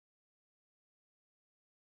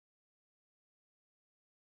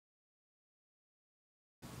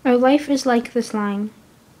Our life is like this line,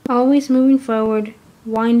 always moving forward,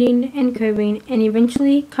 winding and curving, and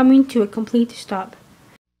eventually coming to a complete stop.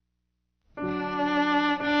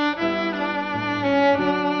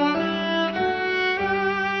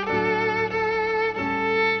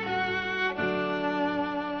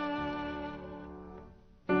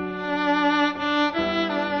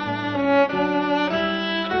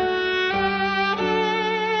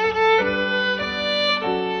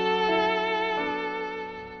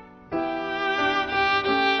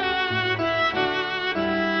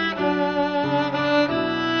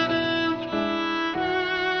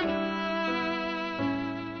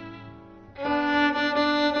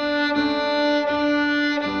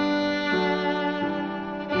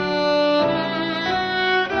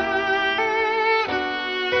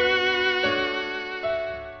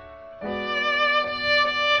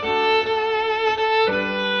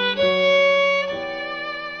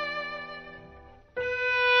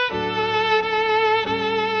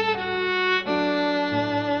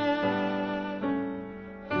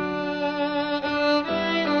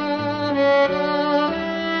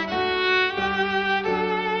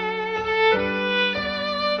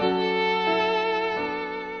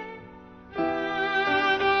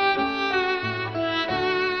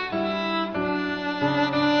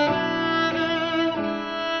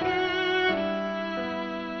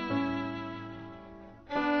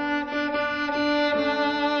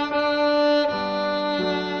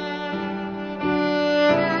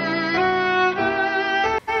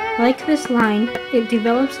 Like this line, it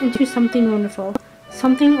develops into something wonderful,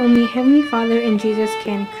 something only Heavenly Father and Jesus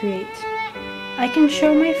can create. I can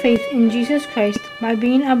show my faith in Jesus Christ by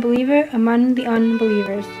being a believer among the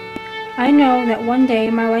unbelievers. I know that one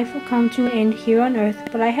day my life will come to an end here on earth,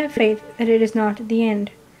 but I have faith that it is not the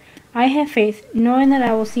end. I have faith knowing that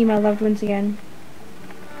I will see my loved ones again.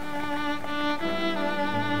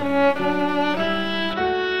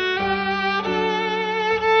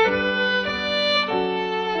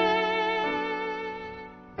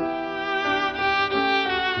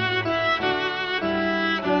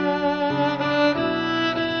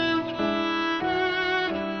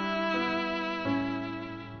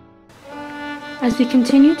 As we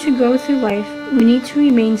continue to grow through life, we need to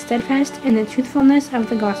remain steadfast in the truthfulness of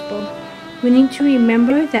the gospel. We need to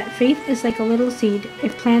remember that faith is like a little seed.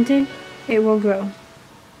 If planted, it will grow.